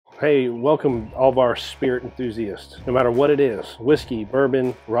Hey, welcome all of our spirit enthusiasts. No matter what it is, whiskey,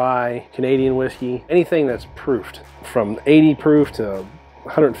 bourbon, rye, Canadian whiskey, anything that's proofed from 80 proof to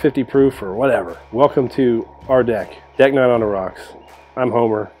 150 proof or whatever. Welcome to our deck, Deck Night on the Rocks. I'm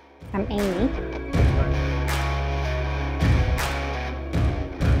Homer. I'm Amy.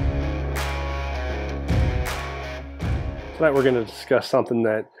 Tonight we're going to discuss something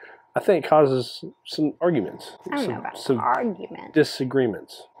that I think causes some arguments. I don't know about some arguments.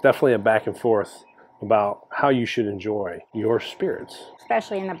 Disagreements. Definitely a back and forth about how you should enjoy your spirits.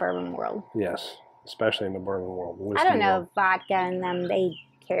 Especially in the bourbon world. Yes, especially in the bourbon world. I don't know if vodka and them, they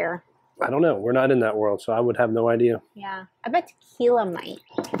care. I don't know. We're not in that world, so I would have no idea. Yeah. I bet tequila might.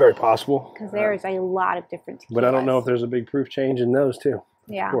 Very possible. Because there's a lot of different tequilas. But I don't know if there's a big proof change in those too.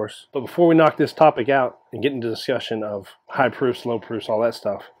 Yeah. Of course. But before we knock this topic out and get into discussion of high proofs, low proofs, all that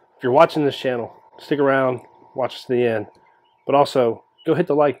stuff, if you're watching this channel, stick around, watch us to the end. But also, go hit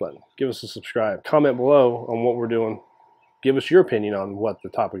the like button. Give us a subscribe. Comment below on what we're doing. Give us your opinion on what the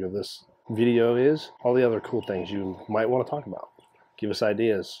topic of this video is. All the other cool things you might want to talk about. Give us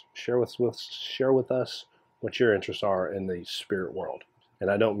ideas. Share with us what your interests are in the spirit world.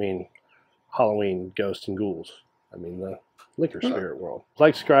 And I don't mean Halloween, ghosts, and ghouls. I mean the liquor spirit world.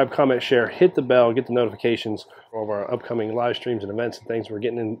 Like, subscribe, comment, share, hit the bell, get the notifications of our upcoming live streams and events and things we're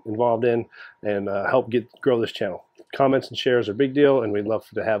getting involved in, and help grow this channel. Comments and shares are a big deal, and we'd love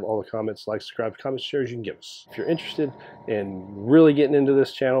to have all the comments, like, subscribe, comments, shares you can give us. If you're interested in really getting into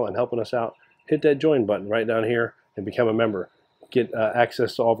this channel and helping us out, hit that join button right down here and become a member. Get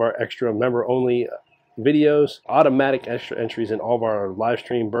access to all of our extra member-only videos, automatic extra entries in all of our live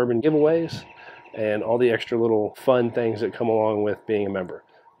stream bourbon giveaways, and all the extra little fun things that come along with being a member.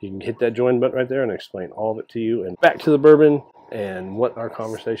 You can hit that join button right there and explain all of it to you. And back to the bourbon and what our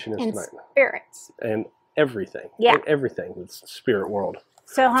conversation is tonight. Spirits. And everything. Yeah. Everything with spirit world.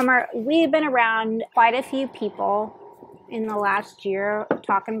 So, Homer, we've been around quite a few people in the last year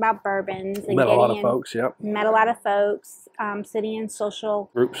talking about bourbons. And met a lot of folks, yep. Met a lot of folks, sitting in social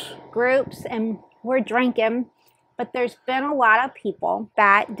groups, and we're drinking. But there's been a lot of people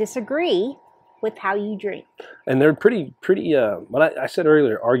that disagree with how you drink. And they're pretty, what I said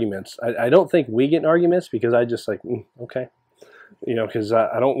earlier, arguments. I don't think we get in arguments because I just like, okay. You know, because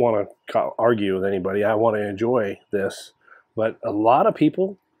I don't want to argue with anybody. I want to enjoy this. But a lot of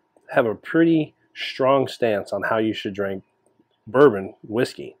people have a pretty strong stance on how you should drink bourbon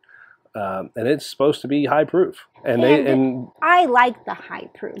whiskey. And it's supposed to be high proof. And I like the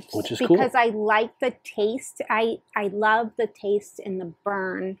high proofs. Which is cool. Because I like the taste. I love the taste and the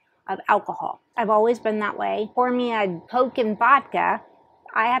burn of alcohol. I've always been that way. Pour me a Coke and vodka,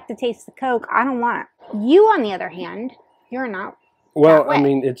 I have to taste the Coke. I don't want it. You, on the other hand, you're not. Well, I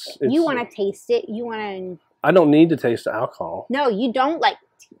mean, it's you want to taste it. You want to. I don't need to taste the alcohol. No, you don't like.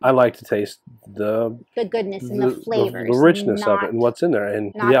 I like to taste the goodness and the flavors, the richness of it, and what's in there,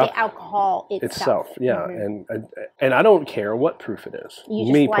 and not the alcohol itself. Yeah, mm-hmm. and I don't care what proof it is.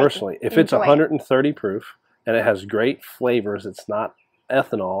 Me personally, if it's 130 proof and it has great flavors, it's not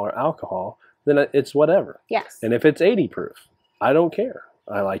ethanol or alcohol, then it's whatever. Yes. And if it's 80 proof, I don't care.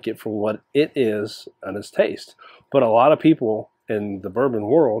 I like it for what it is and its taste. But a lot of people in the bourbon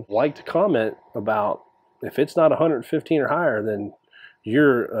world like to comment about if it's not 115 or higher, then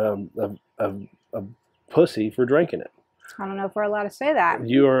you're a pussy for drinking it. I don't know if we're allowed to say that.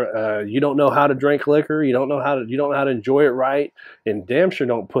 You don't know how to drink liquor. You don't know how to enjoy it right, and damn sure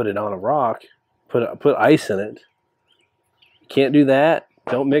don't put it on a rock. Put ice in it. Can't do that.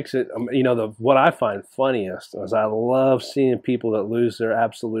 Don't mix it. You know, what I find funniest is I love seeing people that lose their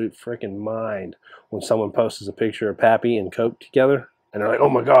absolute freaking mind when someone posts a picture of Pappy and Coke together. And they're like, oh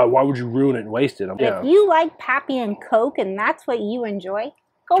my God, why would you ruin it and waste it? If you like Pappy and Coke and that's what you enjoy,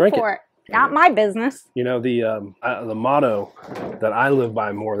 go for it. Not my business. You know, the motto that I live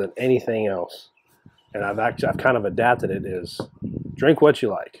by more than anything else, and I've kind of adapted it, is drink what you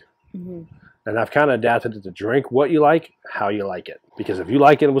like. Mm-hmm. And I've kind of adapted it to drink what you like, how you like it. Because if you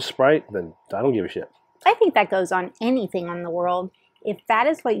like it with Sprite, then I don't give a shit. I think that goes on anything in the world. If that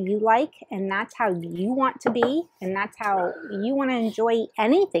is what you like, and that's how you want to be, and that's how you want to enjoy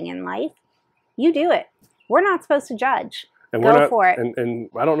anything in life, you do it. We're not supposed to judge. And Go for it. And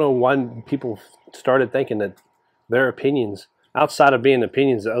I don't know why people started thinking that their opinions, outside of being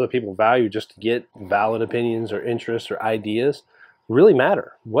opinions that other people value just to get valid opinions or interests or ideas, really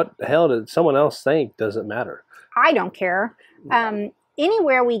matter. What the hell did someone else think doesn't matter. I don't care.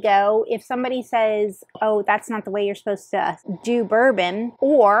 Anywhere we go, if somebody says, oh, that's not the way you're supposed to do bourbon,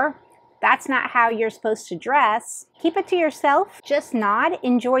 or that's not how you're supposed to dress, keep it to yourself. Just nod,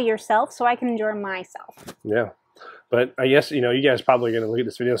 enjoy yourself so I can enjoy myself. Yeah. But I guess, you know, you guys probably going to look at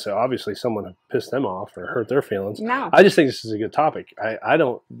this video and say, obviously someone pissed them off or hurt their feelings. No. I just think this is a good topic.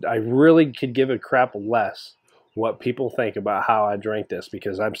 I really could give a crap less what people think about how I drink this,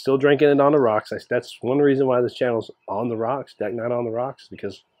 because I'm still drinking it on the rocks. That's one reason why this channel's on the rocks, deck night on the rocks,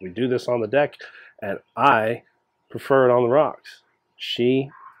 because we do this on the deck, and I prefer it on the rocks. She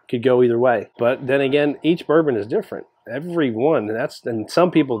could go either way. But then again, each bourbon is different. Everyone, and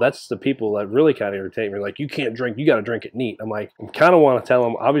some people, that's the people that really kind of irritate me. Like, you can't drink, you got to drink it neat. I'm like, I kind of want to tell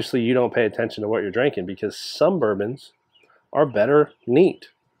them, obviously you don't pay attention to what you're drinking, because some bourbons are better neat.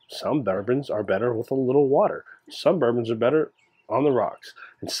 Some bourbons are better with a little water. Some bourbons are better on the rocks.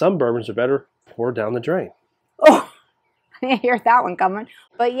 And some bourbons are better poured down the drain. Oh, I didn't hear that one coming.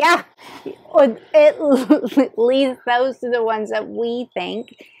 But yeah, it leads those to the ones that we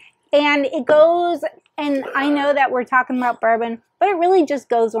think. And it goes, and I know that we're talking about bourbon, but it really just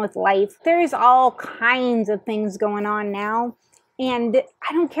goes with life. There's all kinds of things going on now, and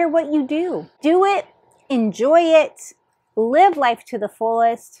I don't care what you do. Do it, enjoy it, live life to the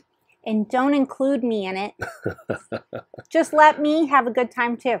fullest, and don't include me in it. Just let me have a good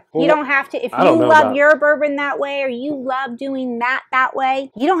time too. Well, you don't have to, if you love your bourbon that way, or you love doing that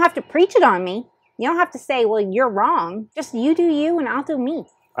way, you don't have to preach it on me. You don't have to say, well, you're wrong. Just you do you and I'll do me.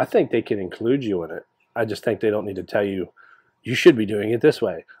 I think they can include you in it. I just think they don't need to tell you, you should be doing it this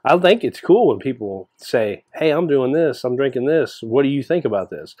way. I think it's cool when people say, hey, I'm doing this, I'm drinking this. What do you think about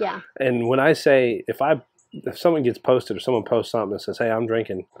this? Yeah. And when I say, if someone gets posted or someone posts something that says, hey, I'm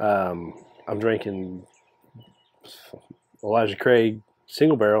drinking Elijah Craig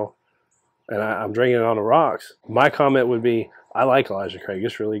single barrel, and I'm drinking it on the rocks, my comment would be, I like Elijah Craig.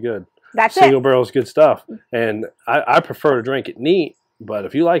 It's really good. That's single barrel is good stuff. And I prefer to drink it neat. But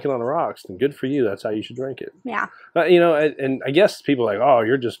if you like it on the rocks, then good for you. That's how you should drink it. Yeah. You know, and I guess people are like, oh,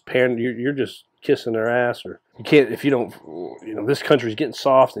 you're just you're just kissing their ass, or you can't, if you don't, you know, this country's getting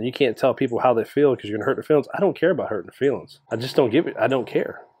soft and you can't tell people how they feel because you're gonna hurt their feelings. I don't care about hurting their feelings. I just don't give it. I don't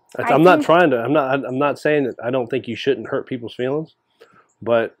care. I'm not saying that I don't think you shouldn't hurt people's feelings,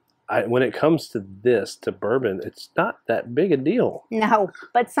 but when it comes to bourbon, it's not that big a deal. No,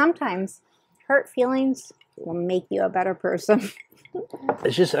 but sometimes hurt feelings will make you a better person.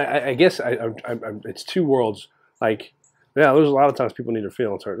 It's just, I guess, it's two worlds. Like, yeah, there's a lot of times people need their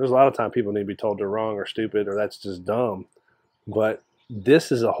feelings hurt. There's a lot of times people need to be told they're wrong or stupid or that's just dumb. But this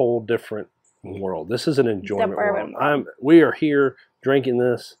is a whole different world. This is an enjoyment world. We are here drinking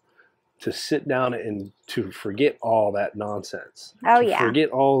this to sit down and to forget all that nonsense. Oh, yeah.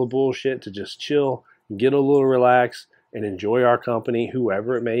 Forget all the bullshit, to just chill, get a little relaxed, and enjoy our company,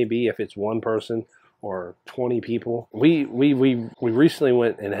 whoever it may be, if it's one person or 20 people. We recently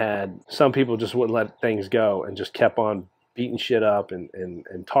went and had some people just wouldn't let things go and just kept on beating shit up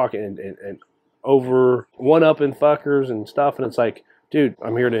and talking and over one-upping fuckers and stuff. And it's like, dude,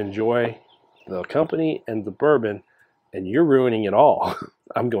 I'm here to enjoy the company and the bourbon, and you're ruining it all.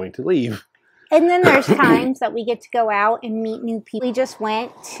 I'm going to leave. And then there's times that we get to go out and meet new people. We just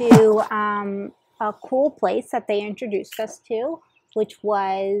went to a cool place that they introduced us to, which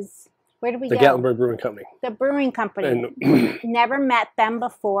was... Where did we go? The Gatlinburg Brewing Company. The brewing company. And never met them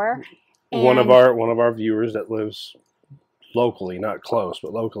before. And one of our viewers that lives locally, not close,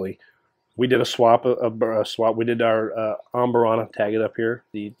 but locally, we did a swap. We did our Ambarana, tag it up here,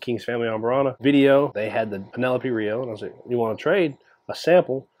 the King's Family Ambarana video. They had the Penelope Rio, and I was like, you want to trade a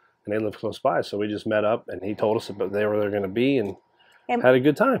sample? And they live close by, so we just met up, and he told us about where they're going to be, and had a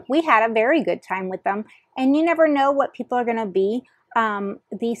good time. We had a very good time with them, and you never know what people are going to be.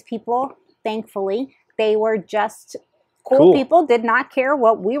 These people, thankfully, they were just cool people, did not care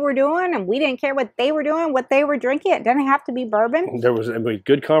what we were doing, and we didn't care what they were doing, what they were drinking. It didn't have to be bourbon. There was a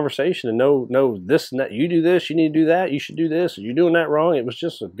good conversation, and no this and that. You do this, you need to do that, you should do this, you're doing that wrong. It was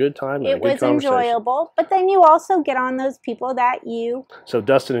just a good time. It was enjoyable, but then you also get on those people that you... So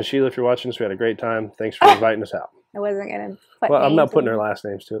Dustin and Sheila, if you're watching this, we had a great time. Thanks for inviting us out. I wasn't going to put Well, I'm not putting their last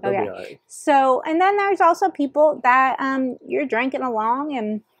names to it. They'll be all right. So, and then there's also people that you're drinking along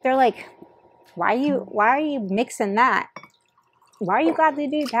and they're like, why are you mixing that? Why you got to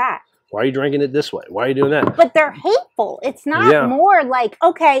do that? Why are you drinking it this way? Why are you doing that? But they're hateful. It's not more like,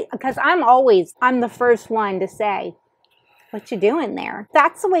 okay, because I'm the first one to say, what you doing there?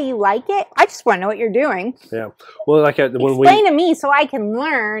 That's the way you like it? I just want to know what you're doing. Yeah. Well, like explain to me so I can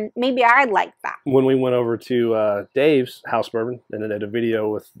learn. Maybe I'd like that. When we went over to Dave's House Bourbon and then did a video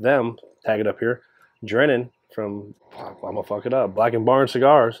with them, tag it up here, Drennan from, I'm going to fuck it up, Black & Barn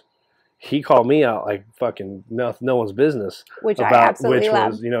Cigars, he called me out like fucking no one's business. Which I absolutely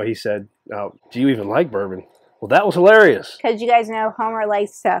love. You know, he said, do you even like bourbon? Well, that was hilarious. Because you guys know Homer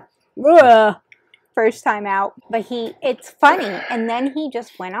likes to... first time out. But it's funny. And then he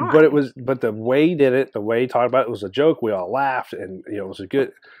just went on. But the way he did it, the way he talked about it was a joke. We all laughed, and it was a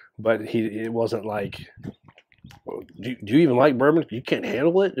good. But it wasn't like, do you even like bourbon? You can't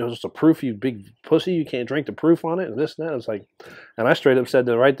handle it. It was just a proof, you big pussy. You can't drink the proof on it, and this and that. It's like, and I straight up said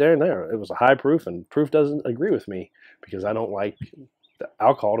that right there and there. It was a high proof, and proof doesn't agree with me because I don't like the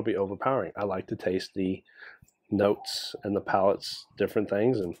alcohol to be overpowering. I like to taste the notes and the palates, different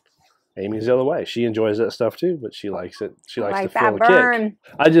things, and Amy's the other way. She enjoys that stuff too, but she likes it. She likes to feel the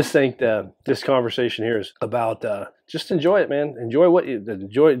kick. I just think that this conversation here is about just enjoy it, man.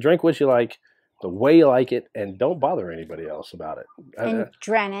 Enjoy, drink what you like, the way you like it, and don't bother anybody else about it. And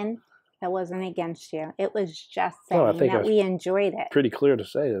Drennan, that wasn't against you. It was just saying that we enjoyed it. Pretty clear to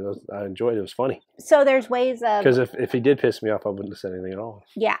say that I enjoyed it. It was funny. So there's ways of... Because if he did piss me off, I wouldn't have said anything at all.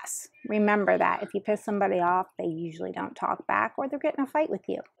 Yes. Remember that. If you piss somebody off, they usually don't talk back or they're getting a fight with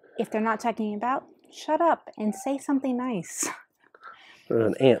you. If they're not talking about, shut up and say something nice. There's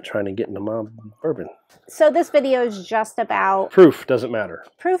an ant trying to get into my bourbon. So this video is just about... Proof doesn't matter.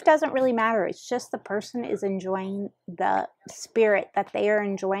 Proof doesn't really matter. It's just the person is enjoying the spirit that they are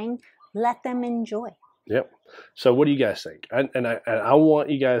enjoying. Let them enjoy. Yep. So what do you guys think? And I want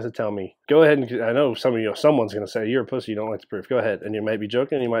you guys to tell me. Go ahead, and I know someone's going to say, you're a pussy, you don't like the proof. Go ahead. And you might be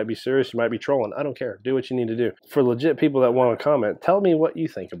joking, you might be serious, you might be trolling. I don't care. Do what you need to do. For legit people that want to comment, tell me what you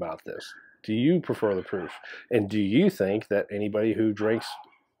think about this. Do you prefer the proof? And do you think that anybody who drinks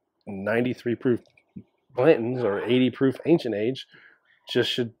 93 proof Blanton's or 80 proof Ancient Age just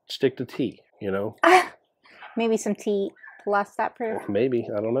should stick to tea, you know? Maybe some tea plus that proof? Maybe.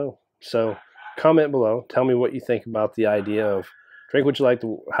 I don't know. So comment below. Tell me what you think about the idea of drink what you like,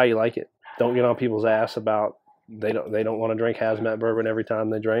 how you like it. Don't get on people's ass about they don't want to drink hazmat bourbon every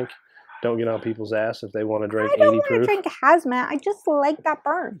time they drink. Don't get on people's ass if they want to drink 80 proof. I don't want to drink hazmat. I just like that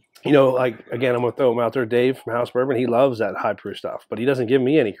burn. You know, like, again, I'm going to throw him out there. Dave from House Bourbon, he loves that high proof stuff, but he doesn't give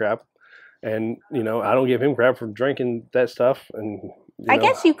me any crap. And, you know, I don't give him crap for drinking that stuff. And I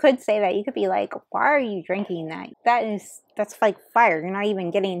guess you could say that. You could be like, why are you drinking that? That's like fire. You're not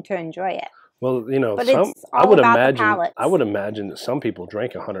even getting to enjoy it. Well, you know, I would imagine that some people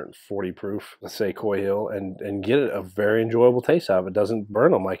drink 140 proof, let's say Coy Hill, and get a very enjoyable taste out of it. It doesn't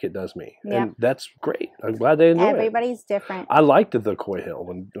burn them like it does me. Yep. And that's great. I'm glad they enjoy it. Everybody's different. I liked the Coy Hill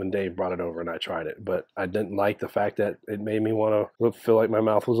when Dave brought it over and I tried it, but I didn't like the fact that it made me want to feel like my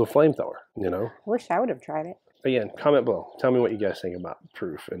mouth was a flamethrower, you know? I wish I would have tried it. Again, comment below. Tell me what you guys think about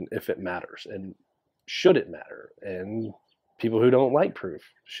proof and if it matters and should it matter, and people who don't like proof,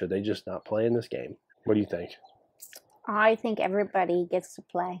 should they just not play in this game? What do you think? I think everybody gets to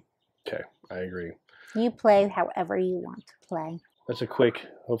play. Okay, I agree. You play however you want to play. That's a quick,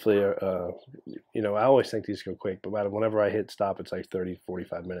 hopefully, you know, I always think these go quick, but whenever I hit stop, it's like 30,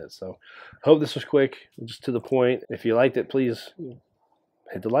 45 minutes. So I hope this was quick, just to the point. If you liked it, please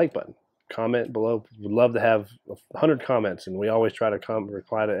hit the like button. Comment below. We'd love to have 100 comments, and we always try to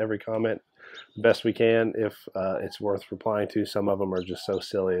reply to every comment the best we can if it's worth replying to. Some of them are just so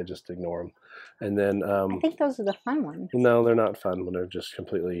silly, I just ignore them. And then I think those are the fun ones. No, they're not fun when they're just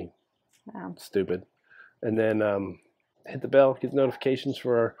completely stupid. And then hit the bell, get notifications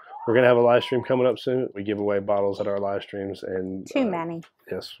for we're gonna have a live stream coming up soon. We give away bottles at our live streams, and too many.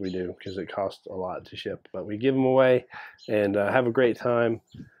 Yes, we do, because it costs a lot to ship, but we give them away and have a great time.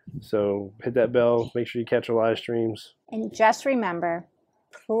 So hit that bell, make sure you catch our live streams, and just remember,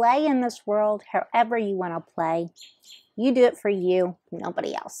 play in this world however you want to play. You do it for you,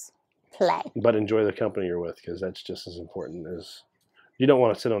 nobody else. Play. But enjoy the company you're with, because that's just as important as... You don't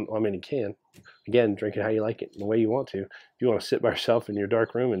want to sit on... I mean, you can. Again, drink it how you like it, the way you want to. If you want to sit by yourself in your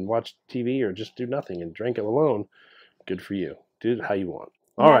dark room and watch TV or just do nothing and drink it alone, good for you. Do it how you want.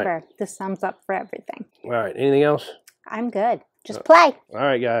 All right. This sums up for everything. All right. Anything else? I'm good. Just play. All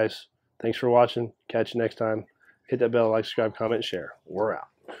right, guys. Thanks for watching. Catch you next time. Hit that bell, like, subscribe, comment, share. We're out.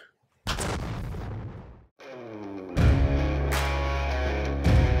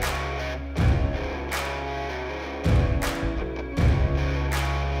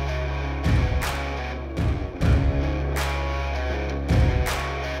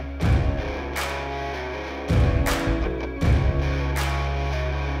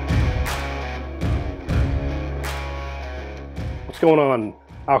 What's going on,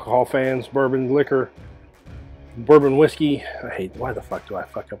 alcohol fans, bourbon, liquor, bourbon whiskey? Why the fuck do I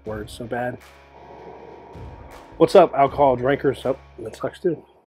fuck up words so bad? What's up, alcohol drinkers? Oh, that sucks too.